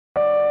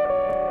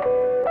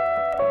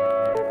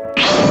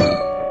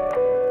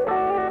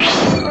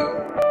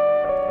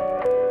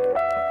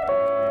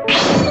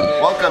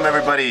Welcome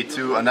everybody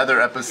to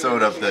another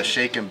episode of the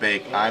Shake and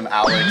Bake. I'm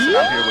Alex and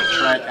I'm here with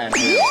Trent and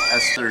his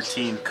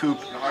S13 coupe,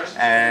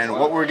 and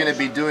what we're going to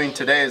be doing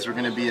today is we're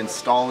going to be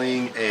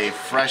installing a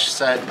fresh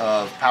set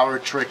of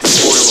Powertrix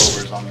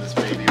coilovers on this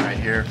baby right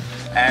here,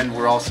 and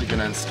we're also going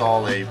to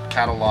install a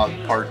catalog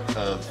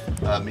of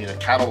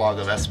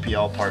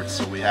SPL parts.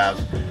 So we have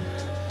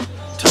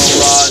tow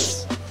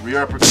rods,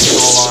 rear upper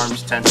control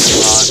arms, tension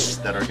rods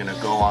that are going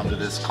to go onto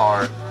this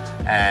car.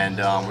 And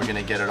we're going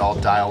to get it all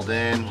dialed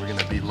in. We're going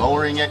to be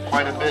lowering it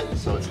quite a bit,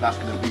 so it's not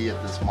going to be at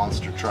this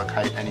monster truck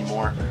height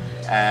anymore.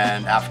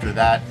 And after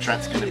that,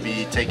 Trent's going to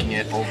be taking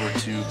it over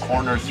to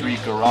Corner 3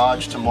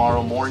 Garage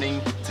tomorrow morning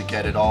to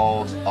get it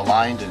all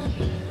aligned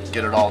and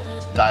get it all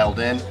dialed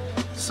in.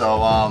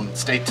 So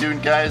stay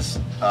tuned, guys.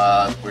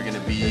 We're going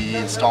to be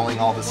installing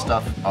all this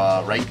stuff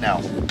right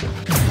now.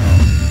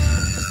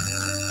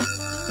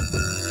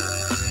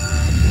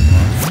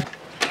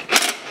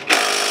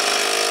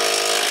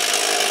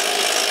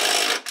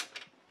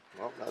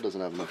 Doesn't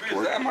have enough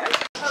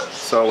torque.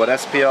 So what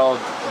SPL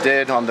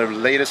did on their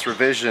latest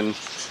revision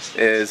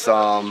is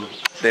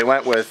they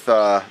went with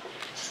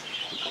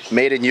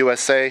made in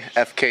USA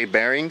FK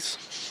bearings.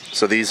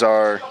 So these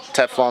are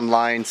Teflon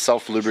lined,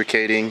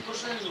 self-lubricating,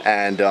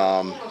 and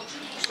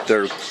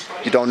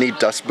you don't need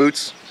dust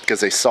boots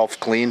because they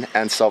self-clean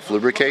and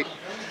self-lubricate.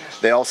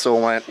 They also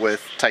went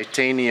with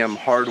titanium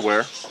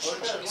hardware.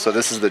 So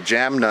this is the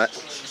jam nut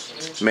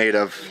made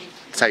of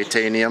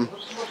titanium.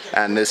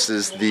 And this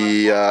is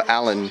the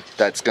Allen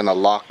that's going to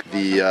lock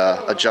the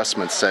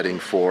adjustment setting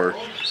for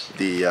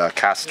the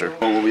caster.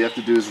 Well, what we have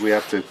to do is we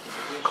have to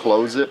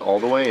close it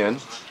all the way in.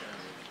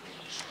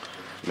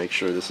 Make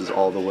sure this is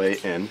all the way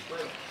in.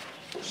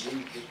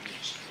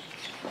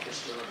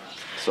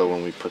 So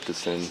when we put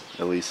this in,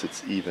 at least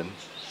it's even.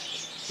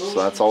 So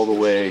that's all the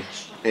way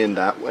in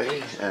that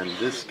way. And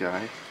this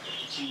guy,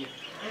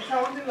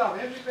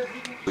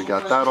 we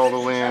got that all the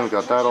way in, we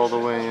got that all the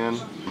way in.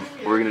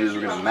 What we're going to do is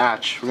we're going to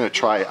match. We're going to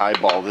try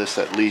eyeball this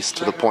at least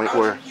to the point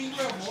where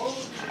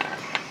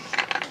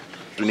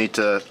we need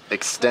to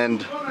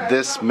extend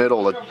this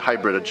middle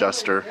hybrid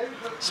adjuster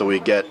so we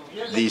get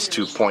these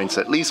 2 points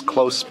at least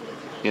close,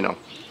 you know,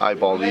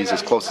 eyeball these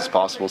as close as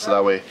possible so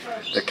that way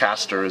the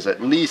caster is at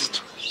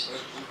least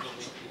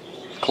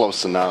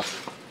close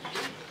enough.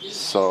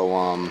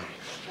 So,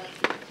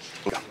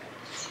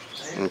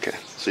 okay.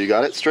 So you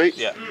got it straight?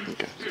 Yeah.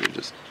 Okay, so you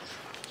just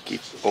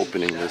keep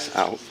opening this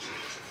out.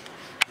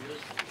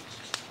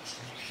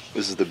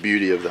 This is the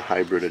beauty of the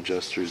hybrid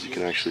adjusters. You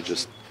can actually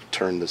just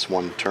turn this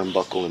one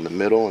turnbuckle in the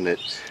middle and it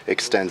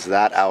extends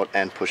that out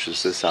and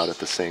pushes this out at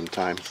the same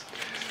time.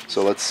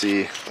 So let's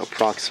see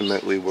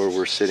approximately where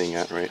we're sitting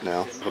at right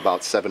now.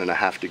 About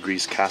 7.5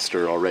 degrees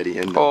caster already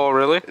in them. Oh,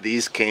 really?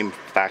 These came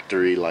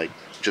factory, like,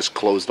 just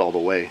closed all the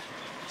way.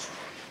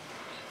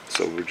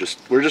 So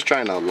we're just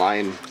trying to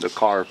align the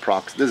car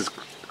this is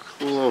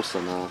close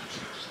enough.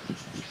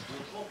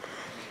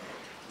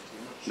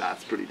 Nah,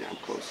 it's pretty damn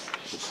close.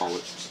 We'll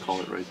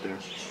call it right there.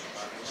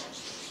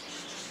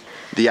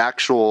 The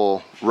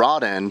actual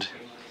rod end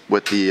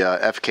with the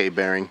FK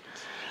bearing,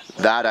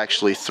 that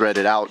actually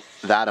threaded out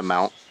that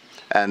amount,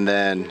 and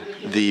then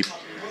the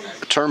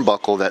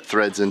turnbuckle that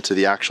threads into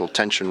the actual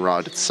tension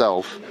rod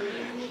itself,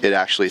 it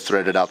actually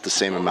threaded out the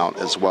same amount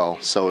as well.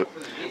 So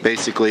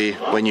basically,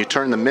 when you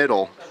turn the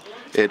middle,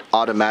 it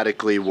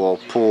automatically will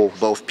pull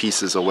both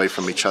pieces away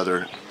from each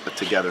other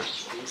together.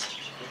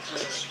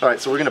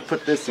 Alright, so we're going to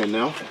put this in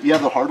now. You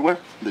have the hardware,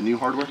 the new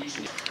hardware?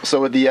 So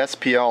with the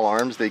SPL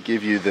arms, they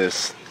give you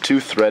this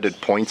 2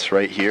 threaded points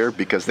right here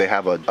because they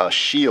have a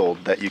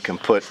shield that you can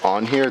put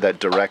on here that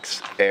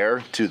directs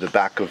air to the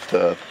back of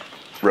the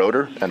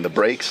rotor and the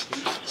brakes.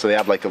 So they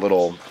have like a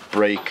little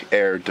brake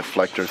air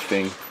deflector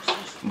thing.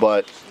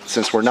 But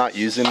since we're not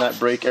using that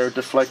brake air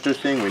deflector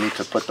thing, we need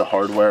to put the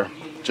hardware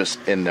just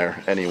in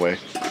there anyway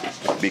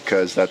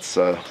because that's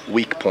a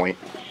weak point,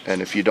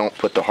 and if you don't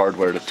put the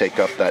hardware to take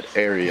up that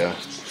area,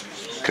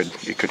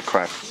 it could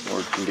crack or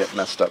it can get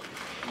messed up.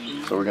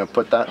 So we're going to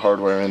put that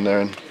hardware in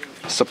there and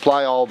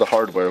supply all the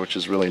hardware, which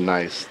is really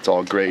nice. It's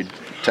all grade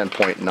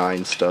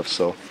 10.9 stuff,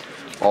 so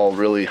all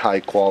really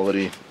high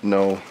quality,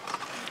 no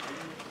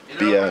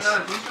BS.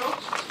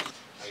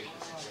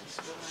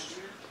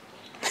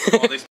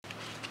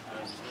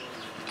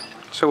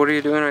 So what are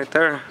you doing right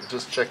there?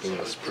 Just checking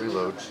this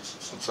preload.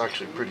 It's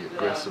actually pretty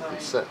aggressively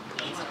set.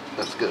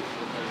 That's good.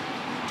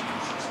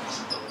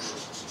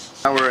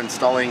 Now we're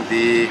installing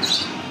the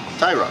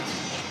tie rods.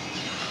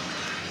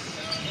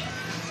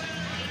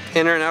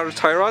 Inner and outer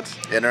tie rods?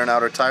 Inner and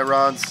outer tie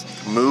rods.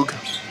 Moog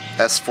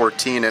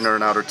S13 inner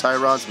and outer tie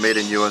rods, made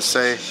in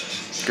USA.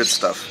 Good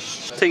stuff.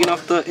 Taking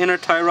off the inner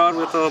tie rod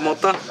with a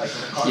mota?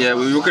 Yeah,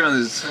 we were working on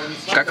this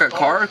caca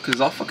car because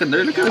it's all fucking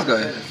dirty. Look at this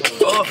guy.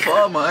 Oh,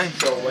 fuck, man.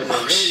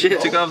 Oh,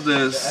 shit. Took off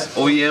this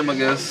OEM, I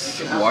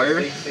guess,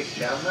 wire.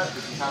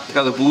 Took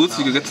out the boots so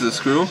you could get to the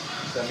screw.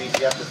 That means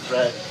you have to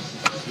thread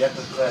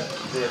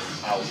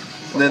this out.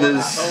 And then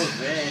there's...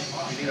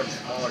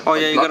 Oh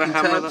yeah, you gotta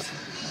hammer that.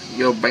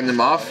 You know, bang them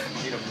off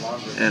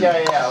and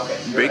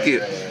break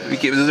it.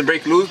 It doesn't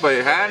break loose by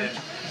your hand.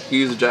 He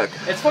used a jack.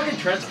 It's fucking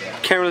Trent.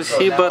 Can't really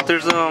see, but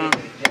there's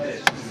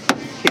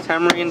he's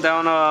hammering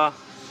down a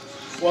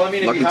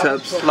Locking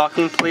tabs.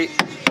 locking plate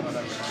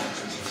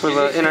for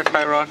the inner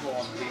tie rod.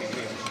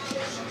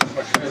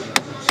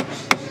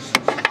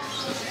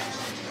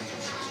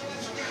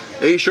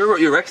 Hey, you sure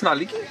your Rex not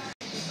leaking?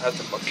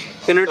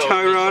 Inner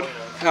tie rod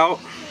out.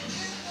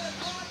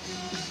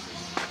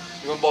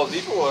 You want balls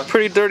deep or what?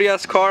 Pretty dirty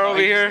ass car over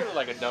here.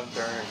 Like a dumb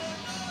turn.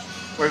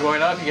 We're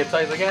going up, he gets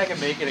tight, he's like, yeah, I can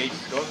make it. He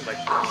just goes,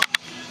 like,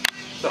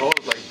 the whole,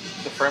 like,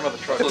 the frame of the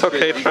truck. It's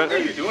okay, Trent.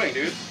 What are you doing,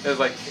 dude? It's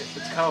like, it's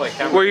kind of like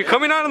camera. Were you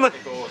coming out in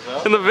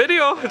the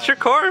video? It's your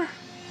car.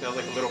 Feels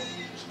like a little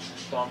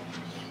bump.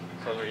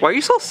 Why are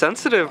you so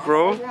sensitive,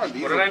 bro? What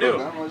did I do?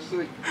 Why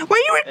are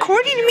you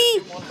recording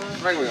me?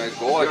 I'm going to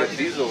go like a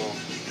diesel. I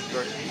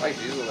like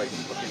diesel, like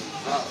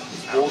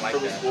fucking old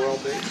turbo score all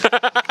day.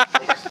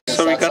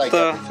 So we got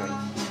the.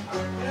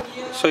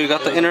 So you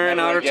got the inner and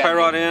outer tie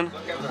rod in.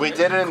 We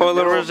did it in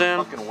Coilovers the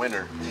in. fucking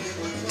winter.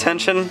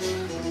 Tension.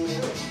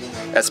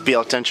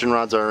 SPL tension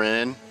rods are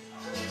in.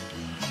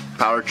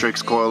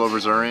 Powertrix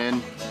coilovers are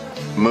in.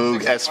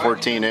 Moog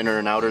S13 inner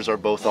and outers are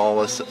both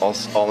all in.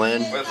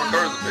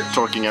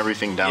 Torquing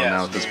everything down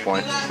now at this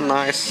point.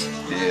 Nice.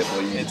 Yeah,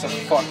 boy. It's a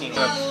fucking...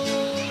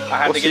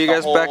 We'll see you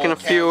guys back in a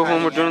few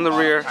when we're doing the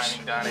rear.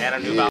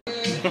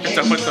 It's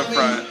up with the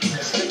front.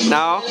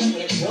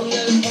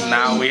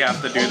 Now we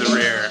have to do the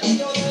rear.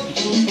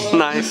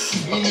 Nice.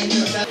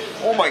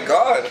 Oh my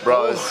god.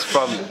 Bro, it's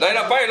from... Light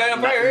on fire, light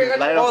on fire.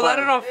 Oh, light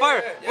it on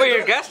fire. Wait,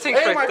 your gas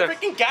tank's right there.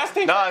 Freaking gas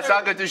tank. No, it's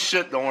not gonna do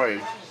shit, don't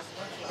worry.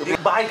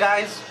 Bye,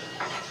 guys.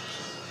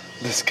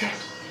 This guy.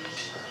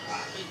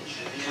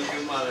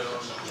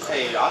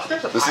 Hey,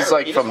 Oscar's a This is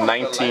like from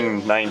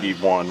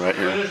 1991 right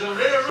here.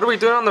 What are we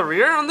doing on the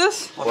rear on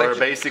this? We're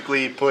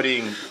basically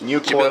putting new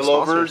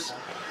coilovers.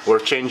 We're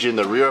changing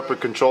the rear upper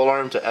control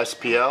arm to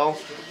SPL,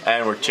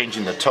 and we're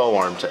changing the toe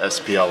arm to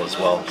SPL as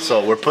well.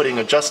 So we're putting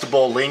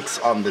adjustable links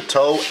on the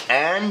toe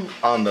and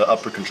on the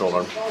upper control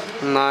arm.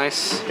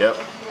 Nice. Yep.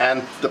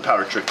 And the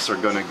Powertrix are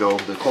gonna go,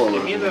 the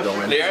coilovers are gonna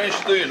go in.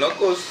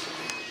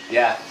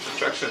 Yeah.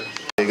 Construction.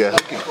 There you go.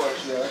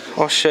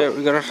 Oh shit,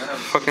 we gotta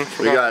fucking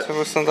forgot to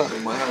listen to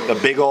that. The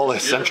big old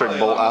eccentric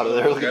bolt out of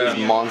there. Look at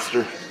this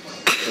monster.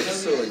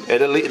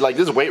 Like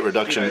this weight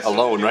reduction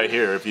alone right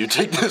here if you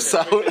take this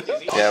out.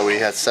 Yeah, we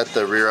had set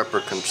the rear upper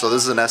control. So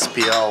this is an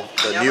SPL,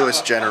 the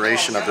newest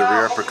generation of the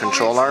rear upper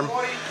control arm.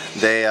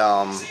 They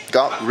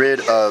got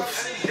rid of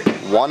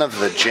one of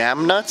the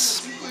jam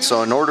nuts.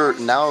 So in order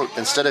now,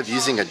 instead of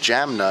using a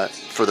jam nut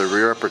for the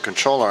rear upper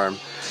control arm,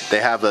 they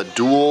have a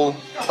dual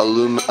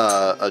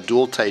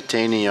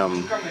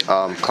titanium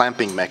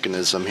clamping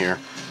mechanism here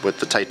with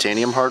the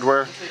titanium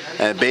hardware,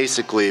 and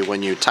basically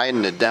when you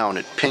tighten it down,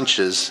 it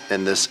pinches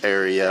in this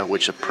area,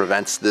 which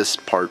prevents this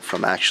part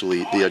from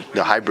actually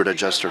the hybrid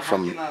adjuster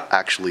from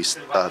actually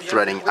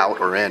threading out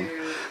or in.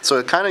 So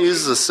it kind of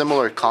uses a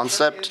similar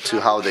concept to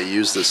how they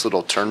use this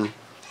little turn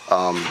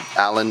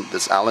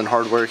Allen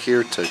hardware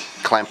here to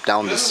clamp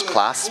down this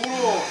clasp.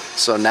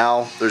 So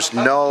now there's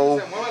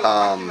no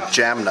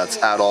jam nuts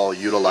at all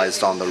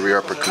utilized on the rear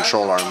upper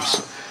control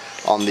arms.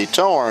 On the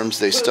toe arms,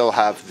 they still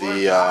have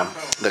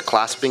the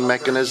clasping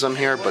mechanism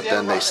here, but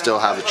then they still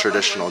have a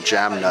traditional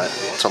jam nut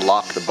to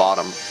lock the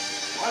bottom.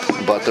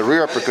 But the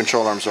rear upper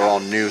control arms are all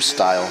new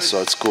style,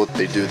 so it's cool that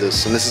they do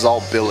this. And this is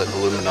all billet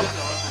aluminum.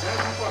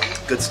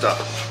 Good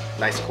stuff.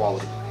 Nice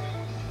quality.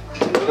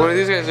 What are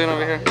these guys doing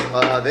over here?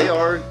 They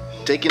are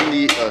taking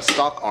the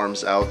stock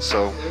arms out,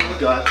 so we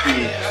got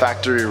the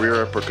factory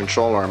rear upper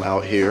control arm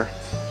out here.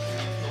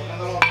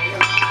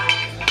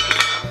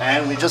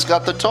 And we just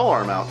got the toe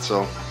arm out,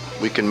 so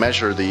we can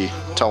measure the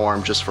toe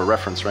arm just for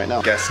reference right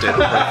now. Guessed it.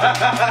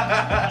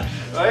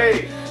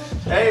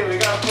 Hey, we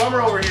got a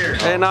plumber over here.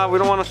 Hey, nah, we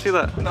don't want to see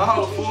that.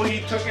 No, fool,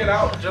 he took it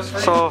out just for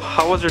you. So,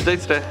 how was your day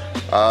today?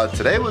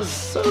 Today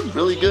was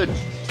really good.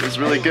 It was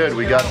really good.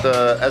 We got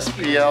the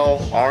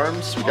SPL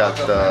arms, we got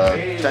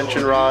the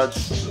tension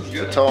rods,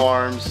 the toe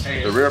arms,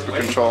 the rear upper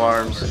control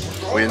arms.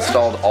 We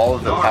installed all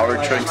of the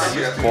Powertrix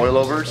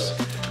coilovers,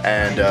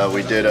 and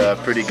we did a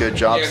pretty good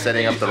job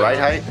setting up the ride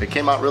height. It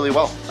came out really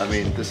well. I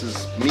mean, this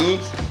is me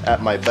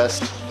at my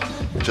best,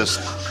 just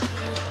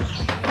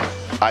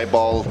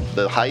eyeball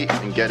the height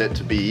and get it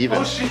to be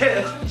even.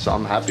 So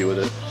I'm happy with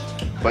it.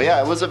 But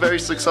yeah, it was a very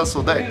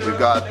successful day. We've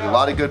got a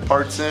lot of good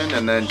parts in,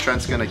 and then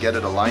Trent's gonna get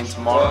it aligned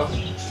tomorrow.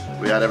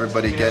 We had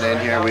everybody get in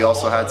here. We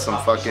also had some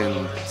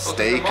fucking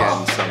steak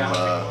and some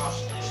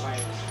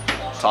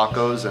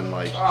tacos and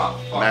like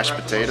mashed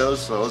potatoes.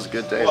 So it was a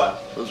good day.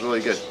 It was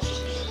really good.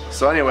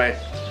 So anyway,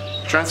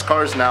 Trent's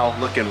car is now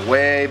looking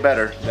way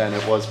better than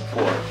it was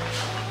before,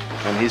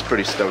 and he's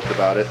pretty stoked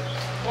about it.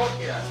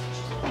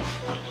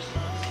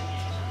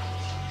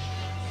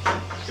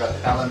 Got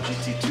the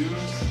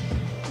LMGT2s.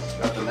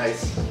 Got the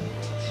nice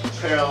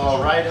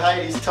parallel ride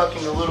height. He's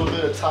tucking a little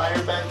bit of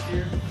tire back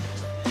here.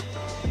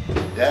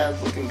 Yeah,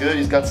 it's looking good.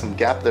 He's got some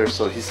gap there,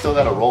 so he's still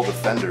got to roll the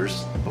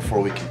fenders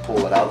before we can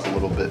pull it out a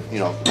little bit, you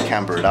know,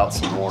 camber it out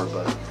some more,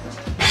 but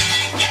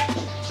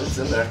it's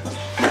in there.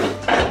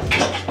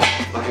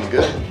 Looking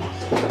good.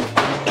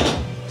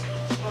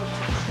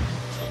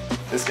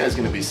 this guy's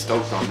gonna be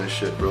stoked on this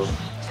shit, bro.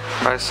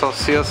 Alright, so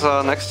see us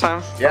next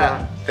time.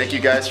 Yeah, thank you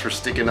guys for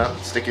sticking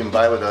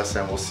by with us,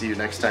 and we'll see you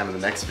next time in the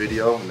next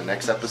video, in the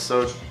next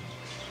episode.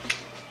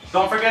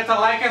 Don't forget to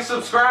like and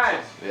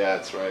subscribe. Yeah,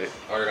 that's right.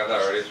 Oh, you got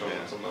that already from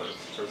Yeah. some other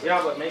person?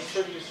 Yeah, but make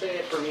sure you say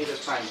it for me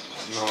this time.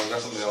 No, I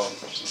got something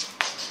else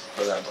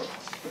for that, bro.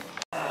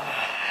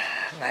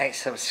 Like,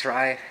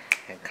 subscribe,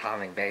 and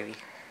comment, baby.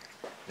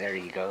 There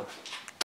you go.